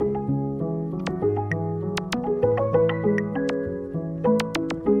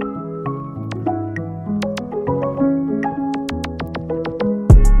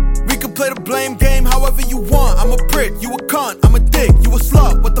prick, you a cunt, I'm a dick, you a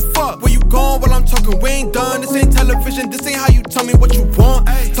slut, what the fuck? Where you going while I'm talking, we ain't done. This ain't television, this ain't how you tell me what you want.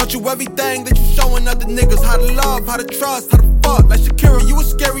 Taught you everything that you showing other niggas. How to love, how to trust, how to fuck. Like Shakira, you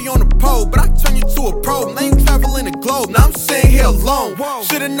was scary on the pole, but I turn you to a pro. Now you traveling the globe, now I'm sitting here alone.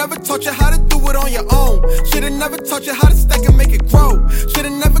 Should've never taught you how to do it on your own. Should've never taught you how to stack and make it grow.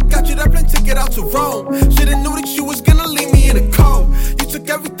 Should've never got you that plane ticket out to Rome. Should've knew that you was gonna leave me in a cold. You took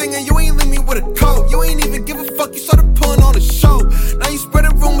everything and you ain't leave me with a coat. You ain't even give a fuck, you started pulling on a show. Now you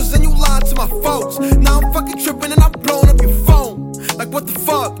spreading rumors and you lying to my folks. Now I'm fucking tripping and I'm blowing up your phone. Like what the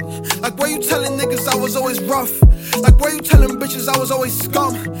fuck? Like why you telling niggas I was always rough? Like why you telling bitches I was always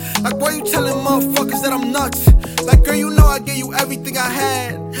scum? Like why you telling motherfuckers that I'm nuts? Like girl, you know I gave you everything I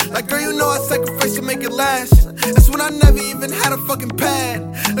had. Like girl, you know I sacrificed to make it last. That's when I never even had a fucking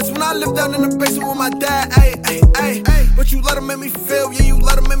pad. That's when I lived down in the basement with my dad. Ayy. But you let him make me feel, yeah, you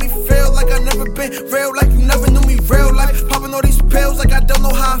let him make me feel like I never been real, like you never knew me real life. Popping all these pills like I don't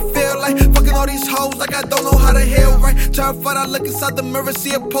know how I feel, like fucking all these hoes like I don't know how to heal, right? Trying to fight, I look inside the mirror,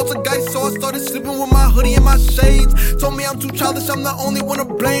 see a poltergeist, so I started sleeping with my hoodie and my shades. Told me I'm too childish, I'm the only one to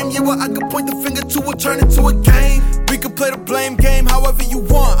blame. Yeah, well I could point the finger to it, turn it to a game. We could play the blame game however you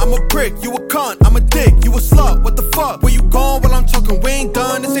want. I'm a prick, you a cunt, I'm a dick, you a slut, what the fuck? Where you going while I'm talking, we ain't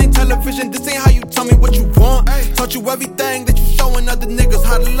done. This ain't television, this ain't how you tell me what you want. Taught you everything that you showing other niggas.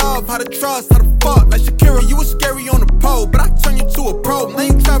 How to love, how to trust, how to fuck. Like Shakira, you was scary on the pole, but I turn you to a pro. Now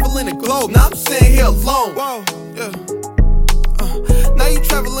you traveling the globe, now I'm sitting here alone. Whoa, yeah. Now you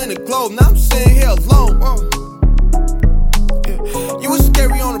traveling the globe, now I'm sitting here alone. Whoa. Yeah. You was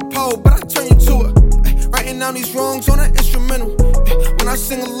scary on the pole, but I turn you to it. Writing down these wrongs on an instrumental. When I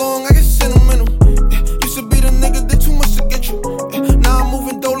sing along, I get sentimental. Used to be the nigga that too much to get you. Now I'm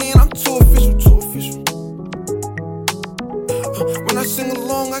moving dolly and I'm too official, too official. When I sing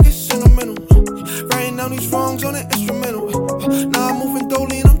along, I get sentimental. Writing down these wrongs on an instrumental. Now I'm moving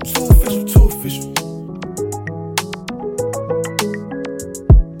dolly and I'm too official, too official.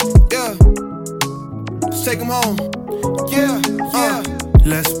 Yeah, let's take him home. Yeah.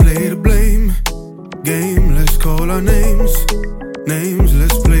 Let's play the blame game, let's call our names.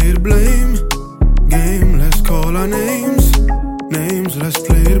 Let's play the blame game, let's call our names. Let's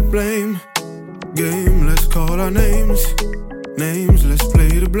play the blame game, let's call our names. Let's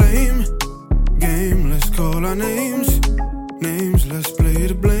play the blame game, let's call our names. Let's play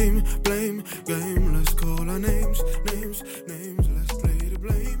the blame game, let's call our names.